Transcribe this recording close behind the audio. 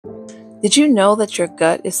Did you know that your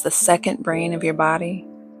gut is the second brain of your body?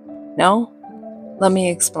 No? Let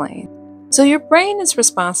me explain. So, your brain is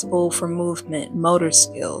responsible for movement, motor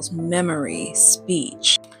skills, memory,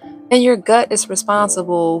 speech, and your gut is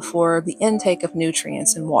responsible for the intake of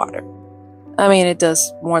nutrients and water. I mean, it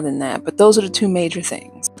does more than that, but those are the two major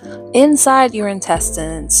things. Inside your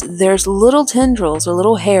intestines, there's little tendrils or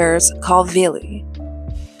little hairs called villi.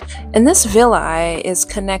 And this villi is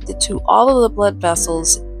connected to all of the blood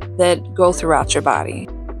vessels that go throughout your body.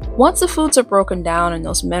 Once the foods are broken down and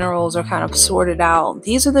those minerals are kind of sorted out,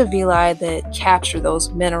 these are the villi that capture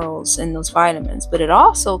those minerals and those vitamins, but it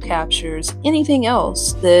also captures anything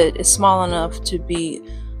else that is small enough to be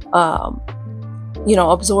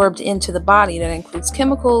absorbed into the body. That includes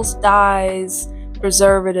chemicals, dyes,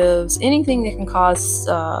 preservatives, anything that can cause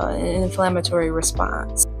an inflammatory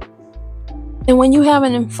response. And when you have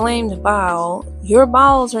an inflamed bowel, your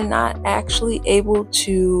bowels are not actually able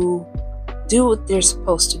to do what they're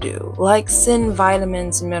supposed to do, like send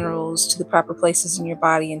vitamins and minerals to the proper places in your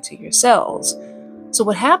body and to your cells. So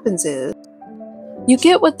what happens is you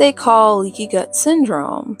get what they call leaky gut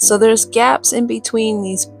syndrome. So there's gaps in between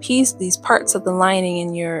these parts of the lining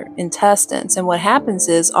in your intestines. And what happens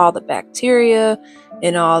is all the bacteria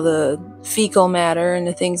and all the fecal matter and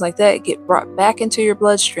the things like that get brought back into your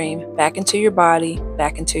bloodstream, back into your body,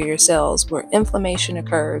 back into your cells, where inflammation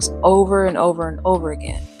occurs over and over and over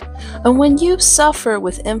again. And when you suffer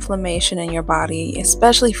with inflammation in your body,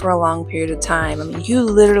 especially for a long period of time, you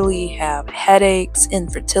literally have headaches,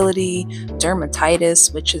 infertility,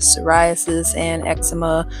 dermatitis, which is psoriasis and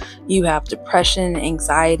eczema. You have depression,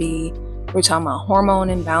 anxiety. We're talking about hormone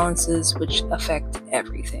imbalances, which affect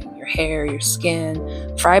everything: your hair, your skin,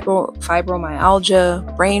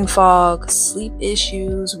 fibromyalgia, brain fog, sleep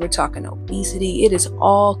issues. We're talking obesity. It is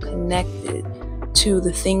all connected to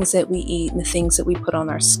the things that we eat and the things that we put on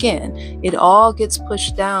our skin. It all gets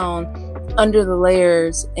pushed down under the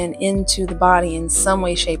layers and into the body in some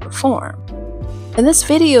way, shape, or form. And this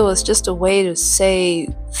video is just a way to say,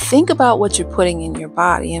 think about what you're putting in your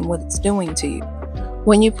body and what it's doing to you.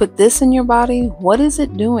 When you put this in your body, what is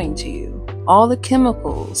it doing to you? All the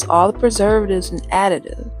chemicals, all the preservatives and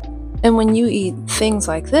additives. And when you eat things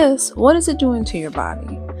like this, what is it doing to your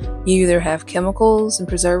body? You either have chemicals and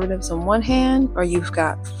preservatives on one hand, or you've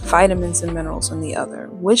got vitamins and minerals on the other.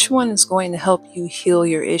 Which one is going to help you heal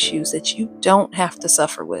your issues that you don't have to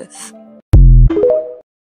suffer with?